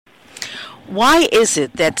Why is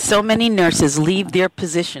it that so many nurses leave their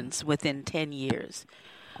positions within 10 years?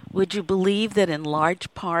 Would you believe that in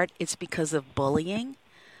large part it's because of bullying?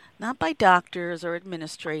 Not by doctors or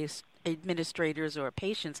administrators or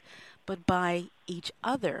patients, but by each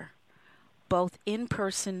other, both in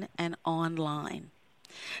person and online.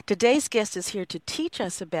 Today's guest is here to teach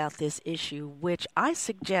us about this issue, which I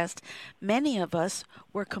suggest many of us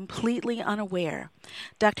were completely unaware.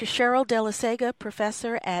 Dr. Cheryl Dellasega,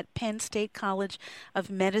 professor at Penn State College of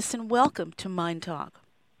Medicine, welcome to Mind Talk.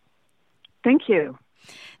 Thank you.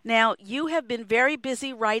 Now, you have been very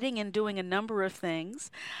busy writing and doing a number of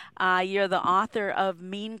things. You're the author of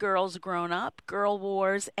Mean Girls Grown Up, Girl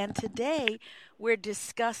Wars, and today we're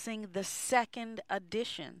discussing the second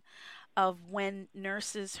edition of When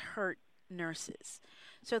Nurses Hurt Nurses.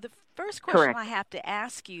 So the first question Correct. I have to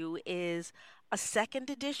ask you is a second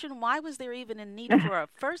edition? Why was there even a need for a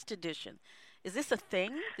first edition? Is this a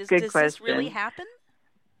thing? Good Does this really question. happen?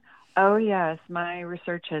 Oh, yes. My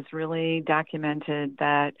research has really documented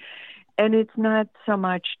that. And it's not so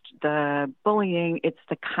much the bullying, it's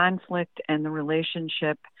the conflict and the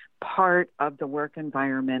relationship part of the work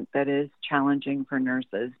environment that is challenging for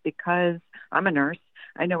nurses because I'm a nurse.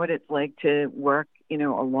 I know what it's like to work, a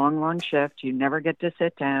long, long shift. You never get to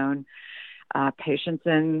sit down. Patients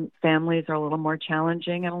and families are a little more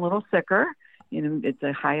challenging and a little sicker. It's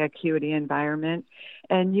a high acuity environment,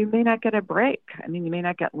 and you may not get a break. You may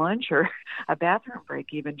not get lunch or a bathroom break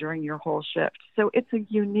even during your whole shift. So it's a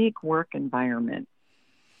unique work environment.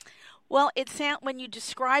 Well, when you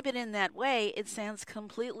describe it in that way, it sounds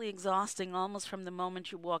completely exhausting almost from the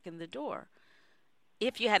moment you walk in the door.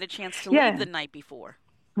 If you had a chance to leave Yeah. the night before.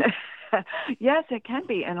 Yes, it can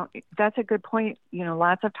be. And that's a good point.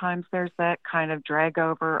 Lots of times there's that kind of drag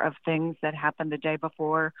over of things that happened the day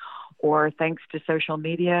before, or thanks to social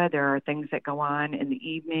media, there are things that go on in the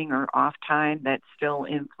evening or off time that still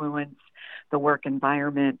influence the work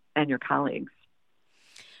environment and your colleagues.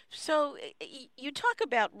 So you talk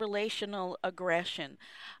about relational aggression.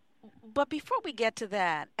 But before we get to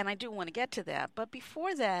that, and I do want to get to that, but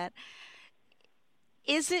before that,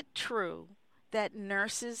 is it true that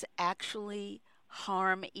nurses actually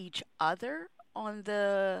harm each other on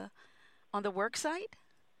the work site?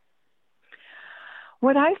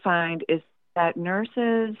 What I find is that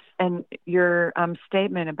nurses, and your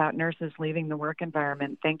statement about nurses leaving the work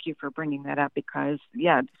environment, thank you for bringing that up because,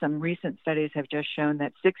 yeah, some recent studies have just shown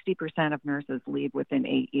that 60% of nurses leave within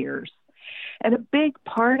 8 years. And a big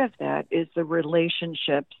part of that is the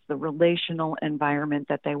relationships, the relational environment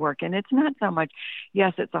that they work in. It's not so much,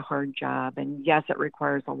 yes, it's a hard job, and yes, it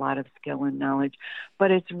requires a lot of skill and knowledge,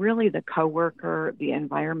 but it's really the coworker, the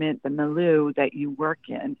environment, the milieu that you work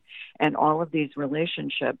in, and all of these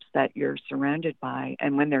relationships that you're surrounded by.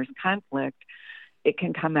 And when there's conflict, it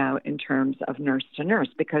can come out in terms of nurse to nurse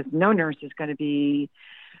because no nurse is going to be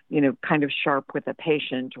kind of sharp with a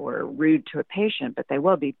patient or rude to a patient, but they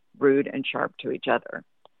will be rude and sharp to each other.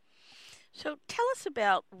 So tell us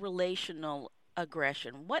about relational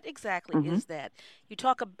aggression. What exactly Mm-hmm. is that? You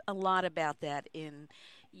talk a lot about that in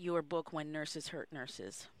your book, When Nurses Hurt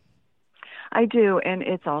Nurses. I do, and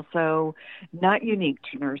it's also not unique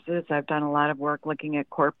to nurses. I've done a lot of work looking at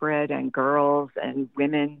corporate and girls and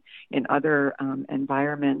women in other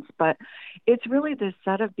environments, but it's really this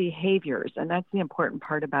set of behaviors, and that's the important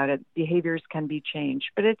part about it. Behaviors can be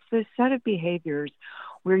changed, but it's this set of behaviors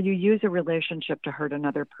where you use a relationship to hurt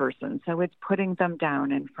another person. So it's putting them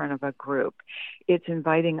down in front of a group. It's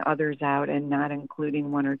inviting others out and not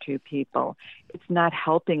including one or two people. It's not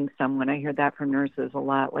helping someone. I hear that from nurses a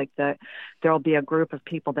lot, like there'll be a group of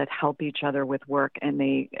people that help each other with work and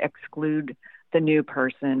they exclude the new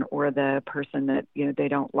person or the person that they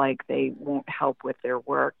don't like. They won't help with their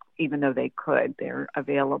work even though they could. They're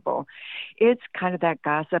available. It's kind of that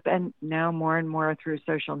gossip, and now more and more through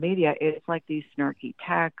social media, it's like these snarky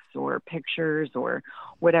texts or pictures or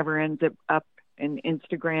whatever ends up in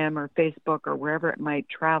Instagram or Facebook or wherever it might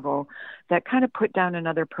travel that kind of put down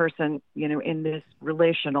another person in this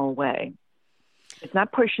relational way. It's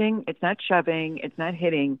not pushing, it's not shoving, it's not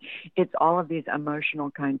hitting. It's all of these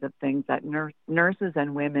emotional kinds of things that nurses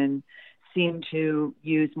and women seem to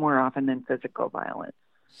use more often than physical violence.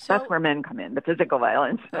 That's So, where men come in, the physical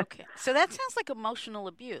violence. okay. So that sounds like emotional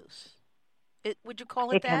abuse. Would you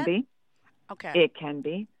call it It can that? be. Okay. It can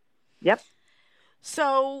be. Yep.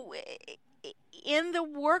 So, in the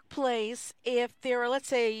workplace, if there are, let's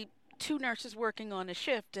say, two nurses working on a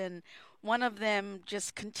shift and one of them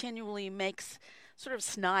just continually makes sort of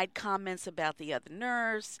snide comments about the other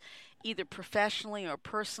nurse, either professionally or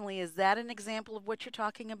personally, is that an example of what you're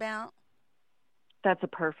talking about? That's a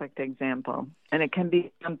perfect example. And it can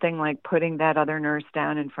be something like putting that other nurse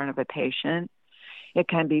down in front of a patient. It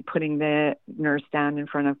can be putting the nurse down in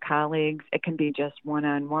front of colleagues. It can be just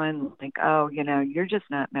one-on-one, like, oh, you're just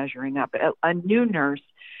not measuring up. A new nurse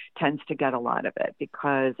tends to get a lot of it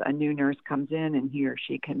because a new nurse comes in and he or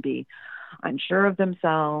she can be unsure of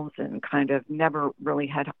themselves and kind of never really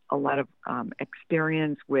had a lot of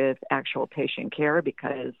experience with actual patient care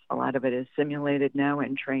because a lot of it is simulated now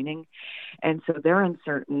in training. And so they're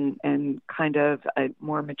uncertain, and kind of a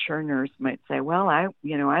more mature nurse might say, well, I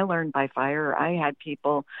learned by fire. I had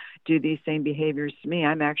people do these same behaviors to me.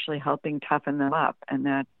 I'm actually helping toughen them up. And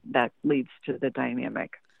that leads to the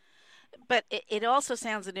dynamic. But it also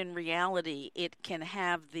sounds that in reality, it can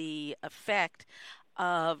have the effect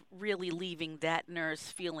of really leaving that nurse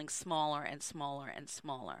feeling smaller and smaller and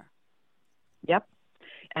smaller. Yep.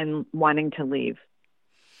 And wanting to leave.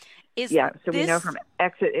 So we know from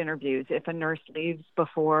exit interviews, if a nurse leaves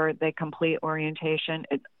before they complete orientation,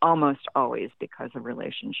 it's almost always because of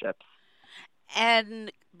relationships.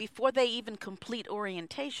 And before they even complete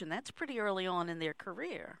orientation, that's pretty early on in their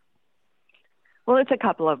career. Well, it's a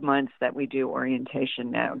couple of months that we do orientation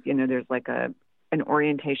now. There's like an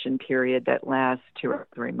orientation period that lasts 2 or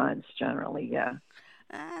 3 months generally, yeah.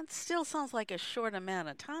 It still sounds like a short amount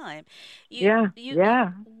of time. Yeah.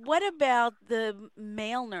 What about the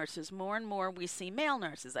male nurses? More and more we see male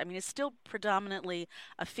nurses. I mean, it's still predominantly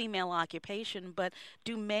a female occupation, but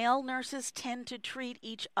do male nurses tend to treat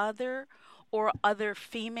each other or other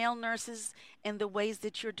female nurses in the ways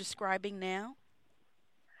that you're describing now?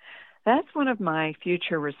 That's one of my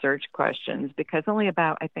future research questions because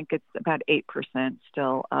I think it's about 8%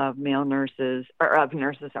 still of male nurses, or of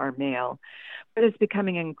nurses are male, but it's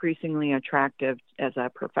becoming increasingly attractive as a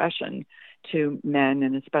profession to men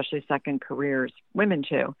and especially second careers, women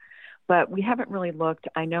too. But we haven't really looked.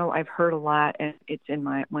 I know I've heard a lot, and it's in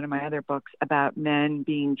one of my other books about men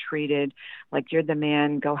being treated like you're the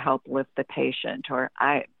man, go help lift the patient, or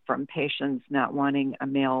from patients not wanting a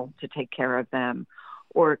male to take care of them,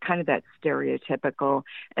 or kind of that stereotypical.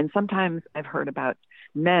 And sometimes I've heard about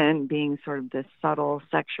men being sort of this subtle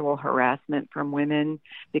sexual harassment from women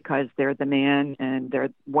because they're the man and they're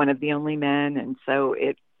one of the only men. And so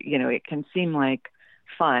it can seem like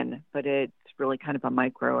fun, but it's really kind of a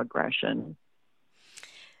microaggression.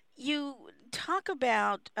 You talk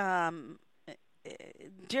about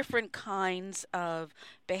different kinds of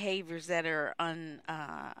behaviors that are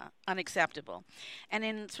unacceptable. And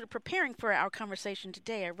in sort of preparing for our conversation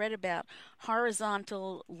today, I read about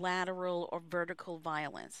horizontal, lateral, or vertical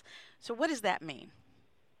violence. So what does that mean?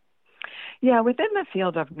 Yeah, within the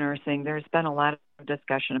field of nursing, there's been a lot of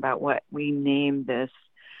discussion about what we name this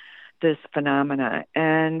phenomena.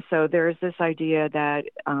 And so there's this idea that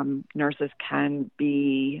nurses can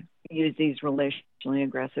use these relationally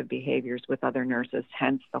aggressive behaviors with other nurses,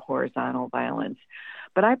 hence the horizontal violence.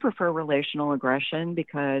 But I prefer relational aggression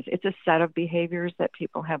because it's a set of behaviors that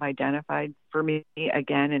people have identified for me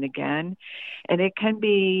again and again. And it can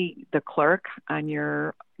be the clerk on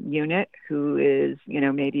your unit who is,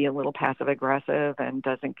 maybe a little passive aggressive and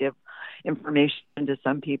doesn't give information to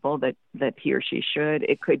some people that he or she should.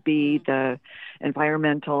 It could be the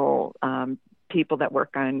environmental people that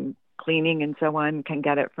work on cleaning and so on can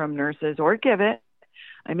get it from nurses or give it.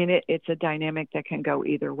 I mean, it's a dynamic that can go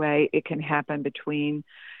either way. It can happen between,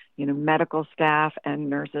 medical staff and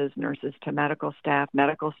nurses to medical staff.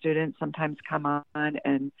 Medical students sometimes come on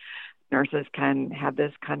and nurses can have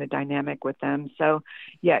this kind of dynamic with them. So,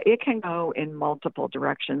 yeah, it can go in multiple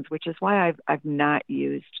directions, which is why I've not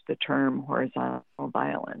used the term horizontal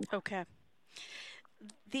violence. Okay.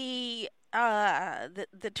 The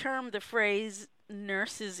phrase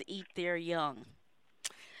nurses eat their young.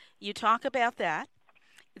 You talk about that.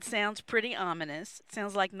 It sounds pretty ominous. It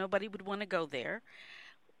sounds like nobody would want to go there.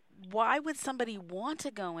 Why would somebody want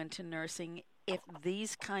to go into nursing if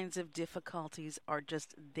these kinds of difficulties are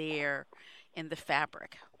just there in the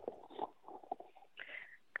fabric?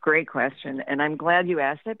 Great question. And I'm glad you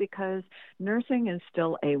asked it because nursing is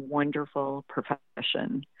still a wonderful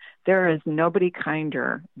profession. There is nobody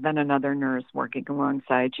kinder than another nurse working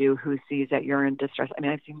alongside you who sees that you're in distress. I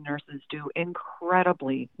mean, I've seen nurses do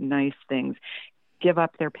incredibly nice things, give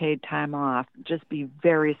up their paid time off, just be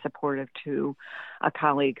very supportive to a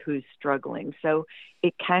colleague who's struggling. So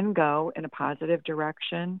it can go in a positive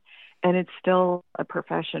direction, and it's still a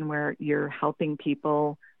profession where you're helping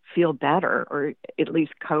people feel better or at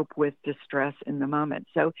least cope with distress in the moment.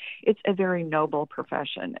 So it's a very noble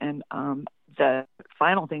profession. And the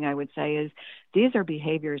final thing I would say is these are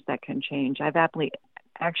behaviors that can change. I've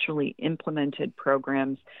actually implemented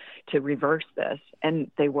programs to reverse this,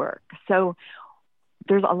 and they work. So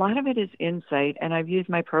there's a lot of it is insight, and I've used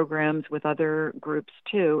my programs with other groups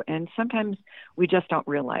too. And sometimes we just don't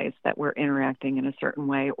realize that we're interacting in a certain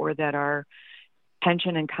way, or that our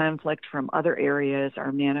tension and conflict from other areas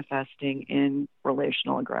are manifesting in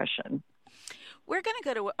relational aggression. We're going to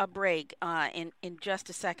go to a break in just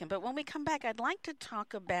a second, but when we come back, I'd like to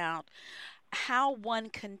talk about how one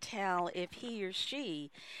can tell if he or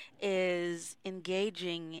she is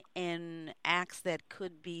engaging in acts that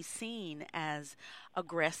could be seen as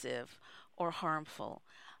aggressive or harmful.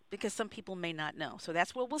 Because some people may not know. So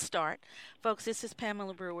that's where we'll start. Folks, this is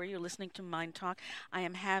Pamela Brewer. You're listening to Mind Talk. I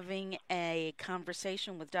am having a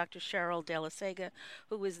conversation with Dr. Cheryl Dellasega,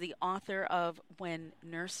 who is the author of When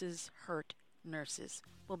Nurses Hurt Nurses.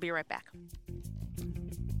 We'll be right back.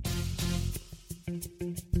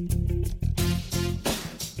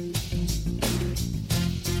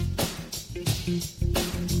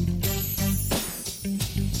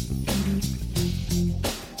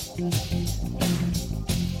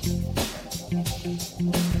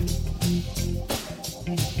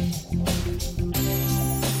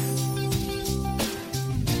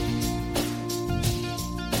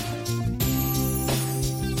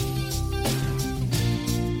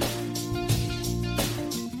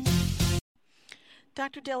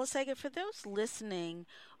 Dr. Dellasega, for those listening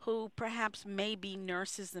who perhaps may be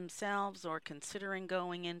nurses themselves or considering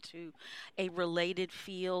going into a related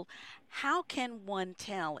field, how can one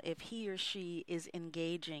tell if he or she is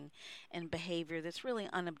engaging in behavior that's really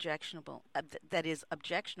unobjectionable, that is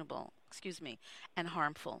objectionable, and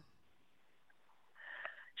harmful?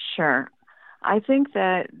 Sure. I think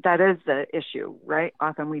that is the issue, right?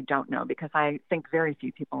 Often we don't know, because I think very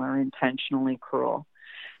few people are intentionally cruel.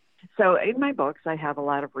 So in my books, I have a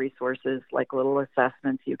lot of resources, like little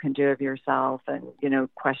assessments you can do of yourself, and,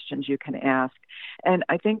 questions you can ask. And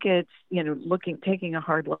I think it's, taking a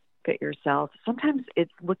hard look at yourself. Sometimes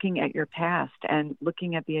it's looking at your past and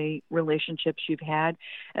looking at the relationships you've had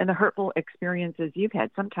and the hurtful experiences you've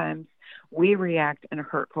had. Sometimes we react in a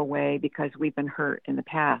hurtful way because we've been hurt in the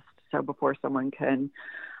past. So before someone can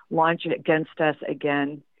launch it against us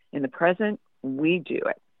again in the present, we do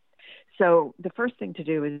it. So the first thing to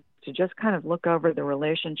do is to just kind of look over the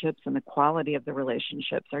relationships and the quality of the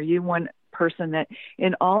relationships. Are you one person that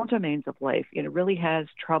in all domains of life, really has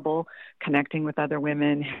trouble connecting with other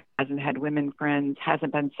women, hasn't had women friends,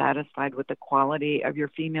 hasn't been satisfied with the quality of your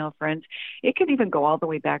female friends? It can even go all the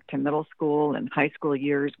way back to middle school and high school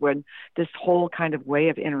years, when this whole kind of way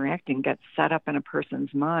of interacting gets set up in a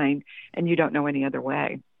person's mind and you don't know any other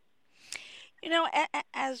way.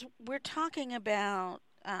 As we're talking about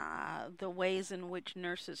the ways in which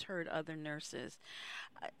nurses hurt other nurses,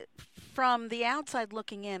 from the outside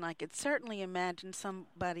looking in, I could certainly imagine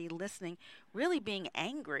somebody listening really being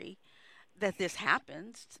angry that this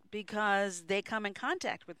happens, because they come in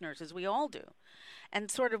contact with nurses. We all do. And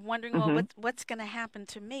sort of wondering, well, what's going to happen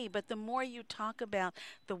to me? But the more you talk about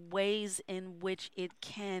the ways in which it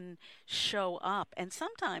can show up, and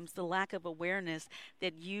sometimes the lack of awareness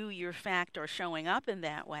that your fact, are showing up in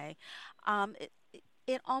that way,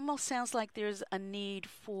 it almost sounds like there's a need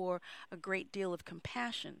for a great deal of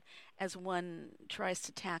compassion as one tries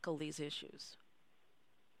to tackle these issues.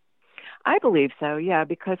 I believe so, yeah,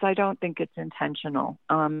 because I don't think it's intentional.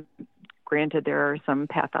 Granted, there are some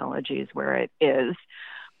pathologies where it is,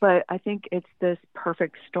 but I think it's this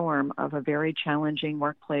perfect storm of a very challenging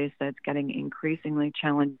workplace that's getting increasingly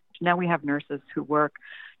challenged. Now we have nurses who work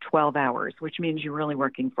 12 hours, which means you're really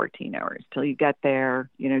working 14 hours till you get there,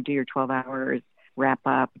 do your 12 hours, wrap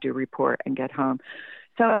up, do a report, and get home.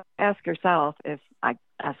 So ask yourself, if I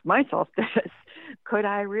ask myself this, could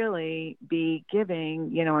I really be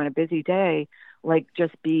giving, on a busy day, like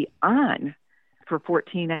just be on for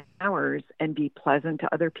 14 hours and be pleasant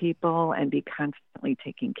to other people and be constantly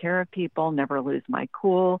taking care of people, never lose my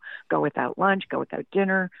cool, go without lunch, go without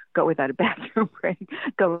dinner, go without a bathroom break,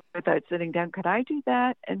 go without sitting down? Could I do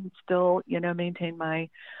that and still, maintain my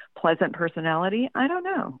pleasant personality? I don't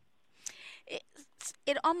know.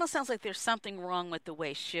 It almost sounds like there's something wrong with the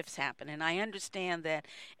way shifts happen. And I understand that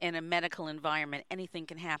in a medical environment, anything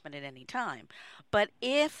can happen at any time. But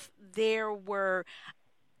if there were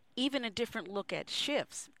even a different look at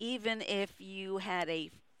shifts, even if you had a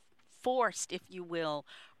forced, if you will,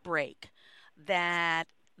 break that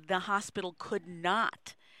the hospital could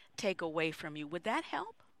not take away from you, would that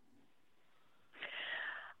help?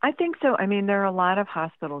 I think so. I mean, there are a lot of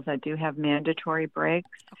hospitals that do have mandatory breaks,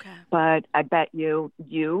 okay, but I bet you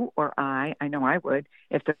or I know I would,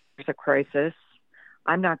 if there's a crisis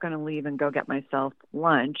I'm not going to leave and go get myself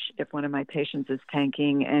lunch if one of my patients is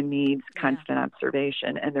tanking and needs constant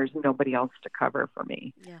observation and there's nobody else to cover for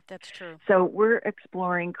me. Yeah, that's true. So we're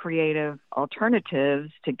exploring creative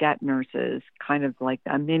alternatives to get nurses, kind of like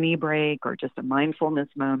a mini break or just a mindfulness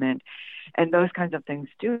moment. And those kinds of things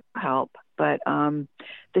do help. But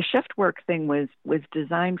the shift work thing was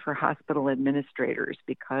designed for hospital administrators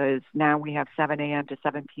because now we have 7 a.m. to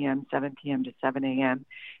 7 p.m., 7 p.m. to 7 a.m.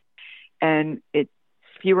 And it's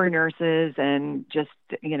fewer nurses, and just,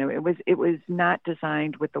 it was not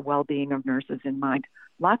designed with the well-being of nurses in mind.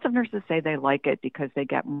 Lots of nurses say they like it because they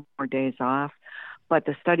get more days off, but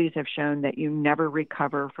the studies have shown that you never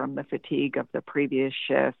recover from the fatigue of the previous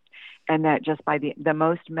shift, and that just by the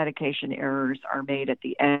most medication errors are made at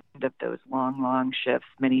the end of those long shifts,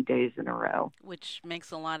 many days in a row. Which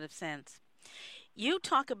makes a lot of sense. You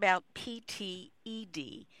talk about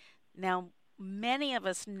PTED. Now, many of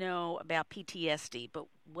us know about PTSD, but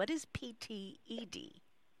what is PTED?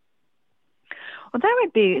 Well, that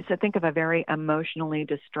would be, so think of a very emotionally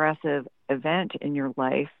distressive event in your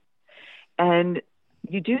life, and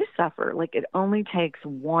you do suffer. Like, it only takes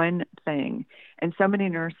one thing. And so many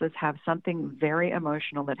nurses have something very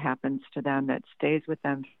emotional that happens to them that stays with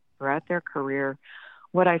them throughout their career.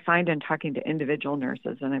 What I find in talking to individual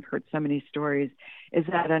nurses, and I've heard so many stories, is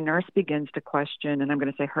that a nurse begins to question, and I'm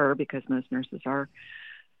going to say her because most nurses are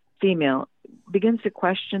female, begins to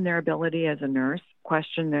question their ability as a nurse,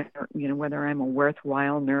 question their, whether I'm a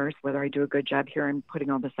worthwhile nurse, whether I do a good job here, I'm putting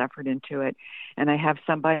all this effort into it. And I have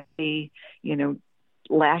somebody,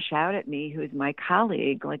 lash out at me who's my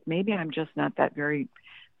colleague, like maybe I'm just not that very,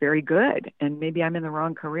 very good, and maybe I'm in the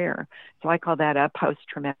wrong career. So I call that a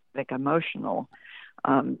post-traumatic emotional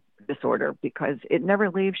disorder because it never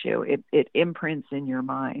leaves you. It imprints in your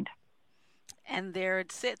mind. And there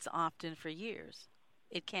it sits often for years.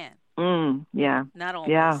 It can. Yeah. Not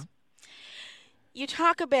always. Yeah. You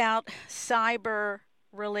talk about cyber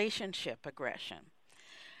relationship aggression.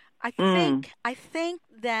 I think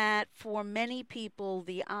that for many people,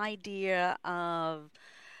 the idea of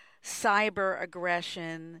cyber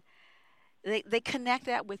aggression, they connect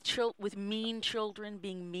that with with mean children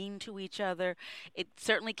being mean to each other. It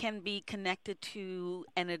certainly can be connected to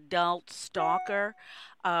an adult stalker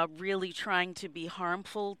really trying to be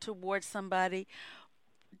harmful towards somebody.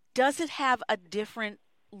 Does it have a different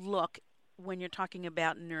look when you're talking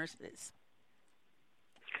about nurses?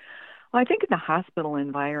 Well, I think in the hospital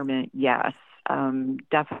environment, yes,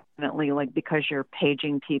 definitely. Like, because you're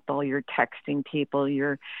paging people, you're texting people,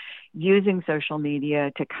 you're using social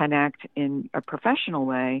media to connect in a professional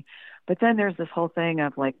way. But then there's this whole thing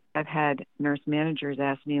of, like, I've had nurse managers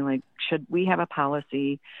ask me, like, should we have a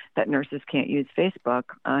policy that nurses can't use Facebook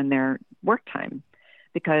on their work time?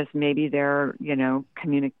 Because maybe they're,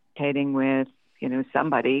 communicating with,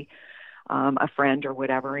 somebody, a friend or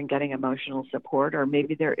whatever, and getting emotional support, or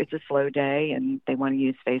maybe it's a slow day and they want to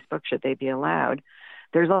use Facebook. Should they be allowed?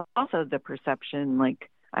 There's also the perception, like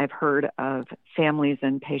I've heard of families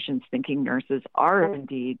and patients thinking nurses are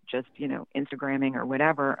indeed just, Instagramming or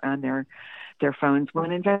whatever on their phones,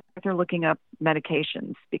 when in fact they're looking up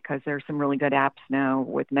medications, because there's some really good apps now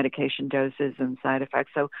with medication doses and side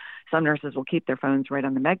effects. So some nurses will keep their phones right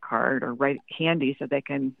on the med card or right handy so they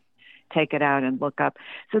can take it out and look up.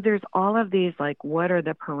 So there's all of these, like, what are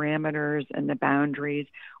the parameters and the boundaries?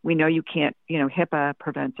 We know you can't, HIPAA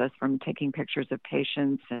prevents us from taking pictures of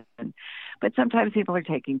patients, but sometimes people are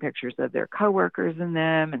taking pictures of their coworkers in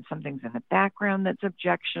them, and something's in the background that's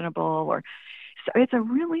objectionable. So it's a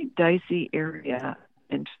really dicey area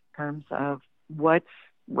in terms of what's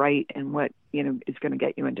right and what, is going to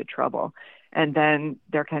get you into trouble. And then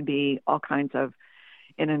there can be all kinds of,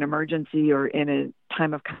 in an emergency or in a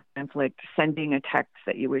time of conflict, sending a text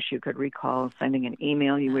that you wish you could recall, sending an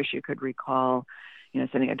email you wish you could recall,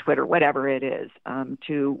 sending a Twitter, whatever it is,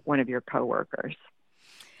 to one of your coworkers.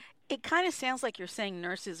 It kind of sounds like you're saying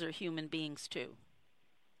nurses are human beings too.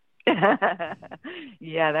 Yeah,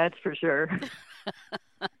 that's for sure.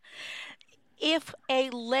 If a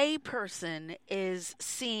layperson is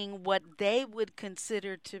seeing what they would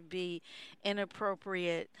consider to be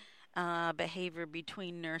inappropriate behavior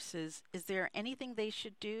between nurses, is there anything they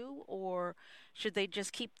should do, or should they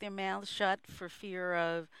just keep their mouths shut for fear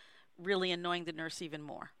of really annoying the nurse even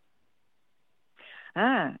more?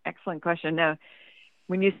 Excellent question. Now,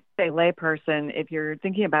 when you say layperson, if you're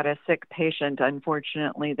thinking about a sick patient,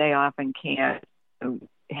 unfortunately, they often can't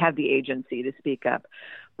have the agency to speak up.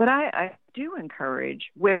 But I do encourage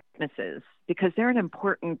witnesses, because they're an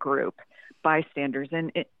important group, bystanders.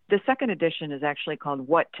 And the second edition is actually called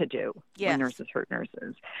What to Do When Nurses Hurt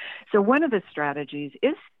Nurses. So one of the strategies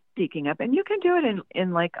is speaking up, and you can do it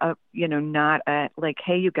in like a, not a, like,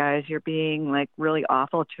 hey, you guys, you're being like really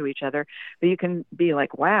awful to each other, but you can be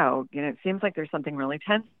like, wow, it seems like there's something really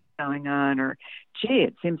tense going on, or gee,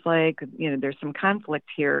 it seems like, there's some conflict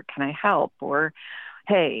here. Can I help? Or,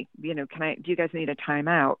 hey, do you guys need a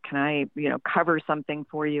timeout? Can I, cover something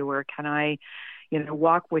for you? Or can I,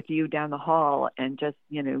 walk with you down the hall and just,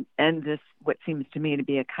 end this, what seems to me to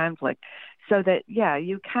be a conflict, so that, yeah,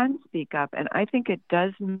 you can speak up. And I think it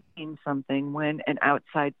does mean something when an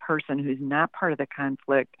outside person who's not part of the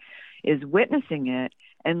conflict is witnessing it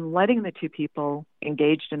and letting the two people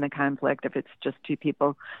engaged in the conflict, if it's just two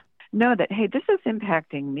people, know that, hey, this is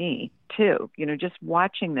impacting me too. Just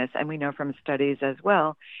watching this, and we know from studies as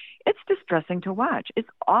well, it's distressing to watch. It's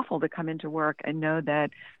awful to come into work and know that,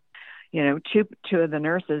 two of the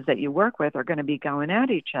nurses that you work with are going to be going at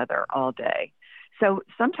each other all day. So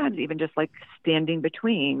sometimes even just like standing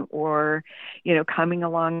between, or, coming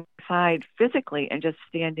alongside physically and just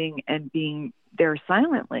standing and being there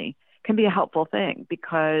silently can be a helpful thing,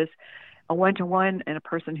 because a one-to-one and a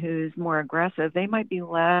person who's more aggressive, they might be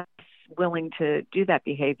less willing to do that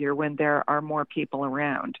behavior when there are more people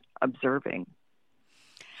around observing.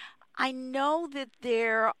 I know that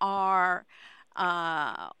there are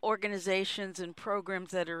organizations and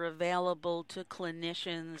programs that are available to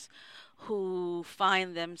clinicians who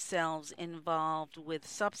find themselves involved with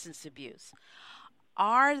substance abuse.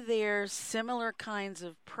 Are there similar kinds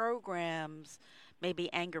of programs,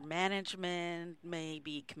 maybe anger management,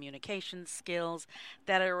 maybe communication skills,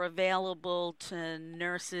 that are available to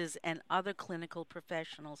nurses and other clinical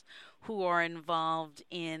professionals who are involved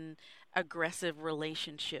in aggressive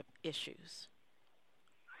relationship issues?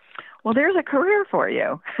 Well, there's a career for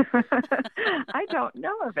you. I don't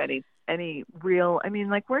know of any real,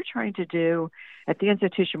 like we're trying to do at the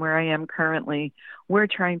institution where I am currently, we're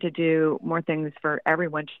trying to do more things for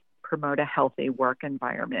everyone to promote a healthy work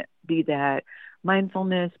environment, be that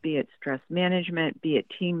mindfulness, be it stress management, be it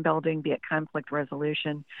team building, be it conflict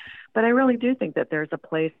resolution. But I really do think that there's a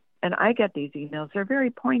place, and I get these emails, they're very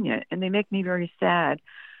poignant, and they make me very sad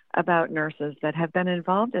about nurses that have been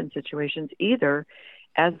involved in situations, either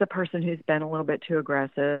as the person who's been a little bit too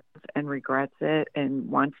aggressive and regrets it and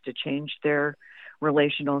wants to change their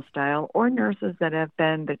relational style, or nurses that have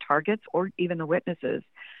been the targets or even the witnesses.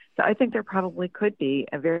 So I think there probably could be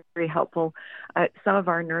a very, very helpful, some of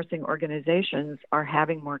our nursing organizations are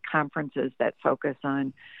having more conferences that focus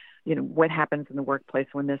on, what happens in the workplace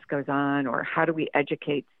when this goes on, or how do we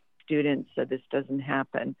educate students so this doesn't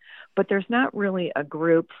happen. But there's not really a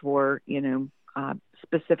group for,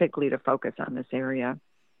 specifically to focus on this area.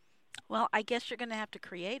 Well, I guess you're going to have to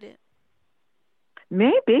create it.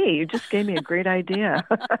 Maybe. You just gave me a great idea.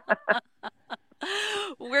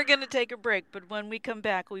 We're going to take a break, but when we come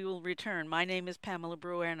back, we will return. My name is Pamela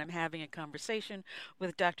Brewer, and I'm having a conversation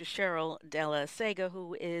with Dr. Cheryl Dellasega,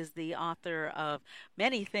 who is the author of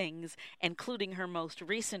many things, including her most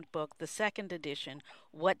recent book, the second edition,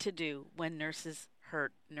 What to Do When Nurses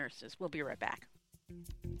Hurt Nurses. We'll be right back.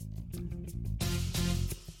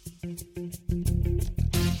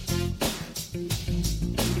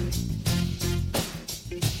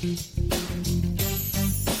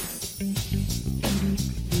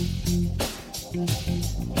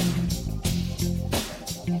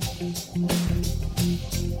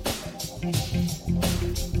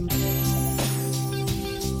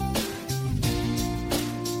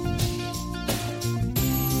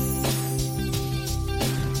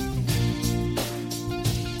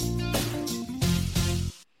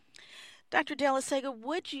 Dr. Dellasega,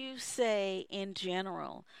 would you say in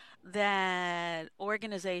general that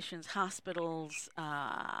organizations, hospitals,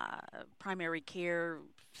 primary care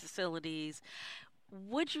facilities,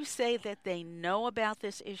 would you say that they know about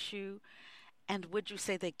this issue, and would you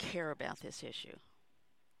say they care about this issue?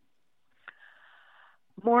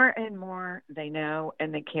 More and more they know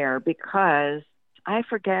and they care, because I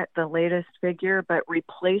forget the latest figure, but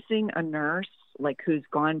replacing a nurse like who's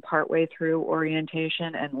gone partway through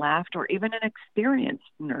orientation and left, or even an experienced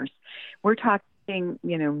nurse, we're talking,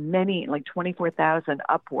 many, like 24,000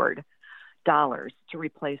 upward dollars to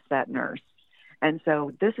replace that nurse. And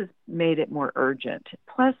so this has made it more urgent.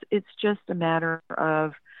 Plus, it's just a matter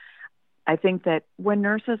of, I think that when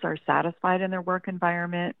nurses are satisfied in their work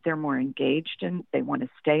environment, they're more engaged and they want to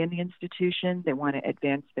stay in the institution. They want to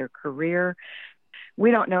advance their career.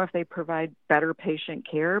 We don't know if they provide better patient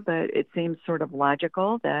care, but it seems sort of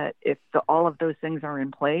logical that if all of those things are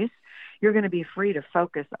in place, you're going to be free to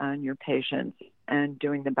focus on your patients and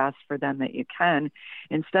doing the best for them that you can,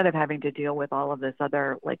 instead of having to deal with all of this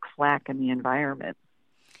other flack in the environment.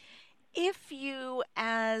 If you,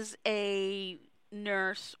 as a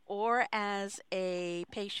nurse or as a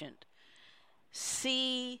patient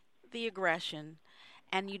see the aggression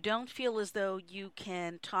and you don't feel as though you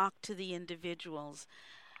can talk to the individuals,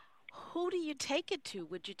 who do you take it to?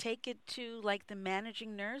 Would you take it to like the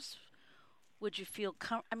managing nurse? Would you feel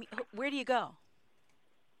I mean, where do you go?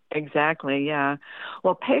 Exactly, yeah.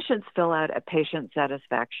 Well, patients fill out a patient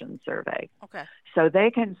satisfaction survey. Okay. So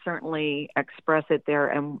they can certainly express it there,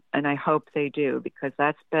 and I hope they do, because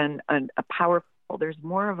that's been a powerful, there's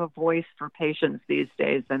more of a voice for patients these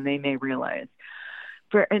days than they may realize.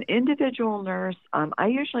 For an individual nurse, I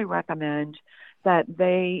usually recommend that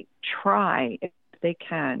they try, if they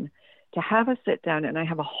can, to have a sit down, and I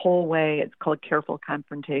have a whole way, it's called careful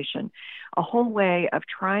confrontation, a whole way of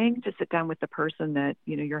trying to sit down with the person that,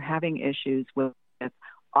 you're having issues with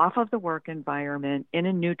off of the work environment in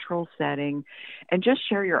a neutral setting, and just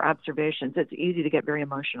share your observations. It's easy to get very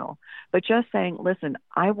emotional, but just saying, listen,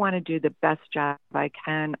 I want to do the best job I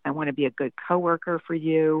can. I want to be a good coworker for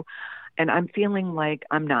you, and I'm feeling like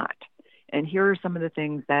I'm not. And here are some of the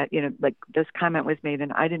things that, like this comment was made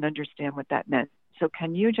and I didn't understand what that meant. So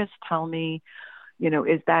can you just tell me,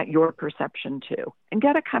 is that your perception too? And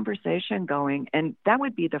get a conversation going. And that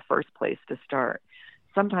would be the first place to start.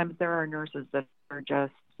 Sometimes there are nurses that are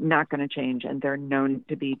just not going to change and they're known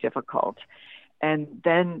to be difficult. And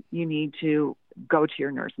then you need to go to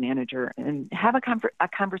your nurse manager and have a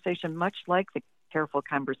conversation much like the careful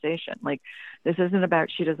conversation. Like, this isn't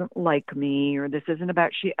about she doesn't like me, or this isn't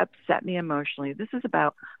about she upset me emotionally. This is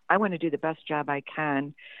about, I want to do the best job I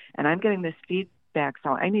can, and I'm getting this feedback, so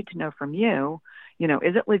I need to know from you,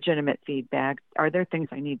 is it legitimate feedback? Are there things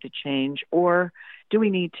I need to change? Or do we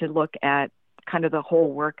need to look at kind of the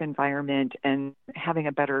whole work environment and having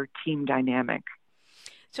a better team dynamic?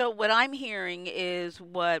 So what I'm hearing is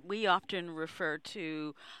what we often refer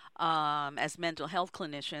to as mental health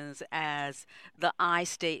clinicians as the I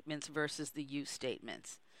statements versus the you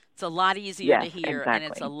statements. It's a lot easier to Yes, hear, and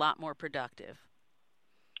it's a exactly. lot more productive.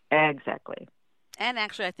 Exactly. And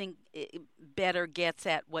actually, I think it better gets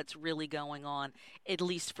at what's really going on, at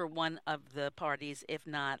least for one of the parties, if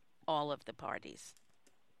not all of the parties.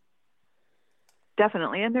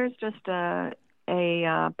 Definitely. And there's just a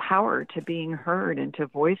power to being heard and to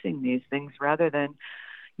voicing these things rather than,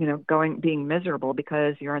 being miserable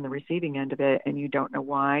because you're on the receiving end of it and you don't know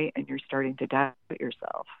why and you're starting to doubt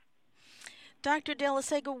yourself. Dr.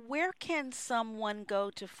 Dellasega, where can someone go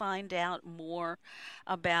to find out more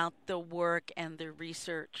about the work and the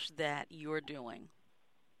research that you're doing?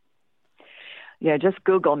 Yeah, just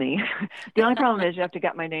Google me. The only problem is you have to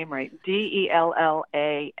get my name right. Dellasega.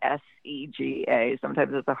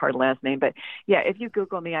 Sometimes it's a hard last name. But yeah, if you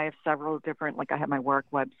Google me, I have several different, like I have my work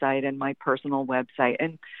website and my personal website,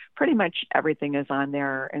 and pretty much everything is on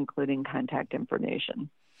there, including contact information.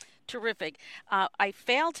 Terrific. I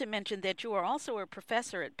failed to mention that you are also a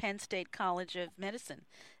professor at Penn State College of Medicine.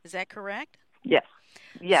 Is that correct? Yes.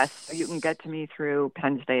 Yes, you can get to me through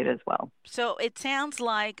Penn State as well. So it sounds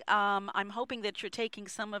like I'm hoping that you're taking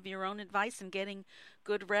some of your own advice and getting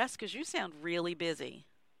good rest, because you sound really busy.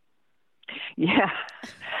 Yeah,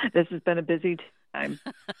 this has been a busy time.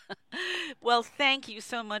 Well, thank you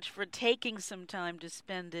so much for taking some time to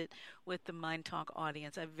spend it with the Mind Talk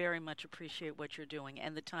audience. I very much appreciate what you're doing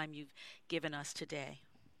and the time you've given us today.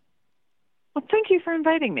 Well, thank you for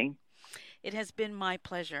inviting me. It has been my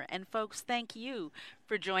pleasure. And folks, thank you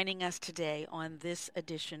for joining us today on this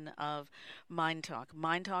edition of Mind Talk.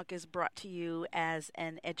 Mind Talk is brought to you as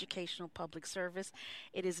an educational public service.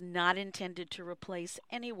 It is not intended to replace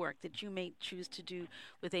any work that you may choose to do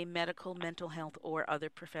with a medical, mental health, or other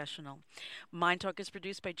professional. Mind Talk is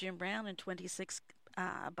produced by Jim Brown and 26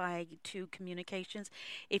 by 2 Communications.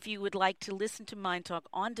 If you would like to listen to Mind Talk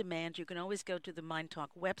on demand, you can always go to the Mind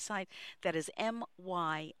Talk website. That is MyNDTALK.org.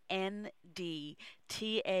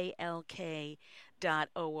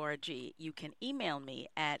 You can email me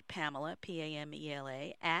at Pamela,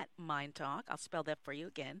 Pamela, at MindTalk. I'll spell that for you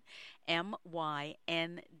again, MyNDTALK.org.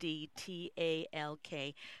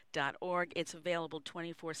 It's available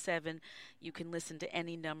 24/7. You can listen to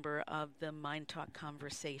any number of the Mind Talk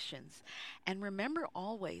conversations. And remember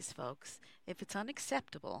always, folks, if it's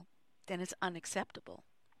unacceptable, then it's unacceptable.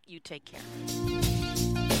 You take care.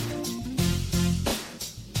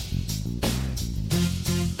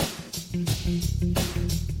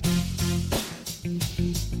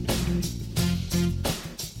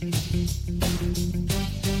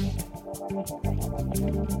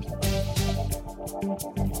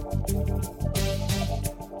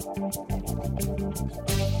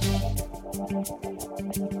 Thank you.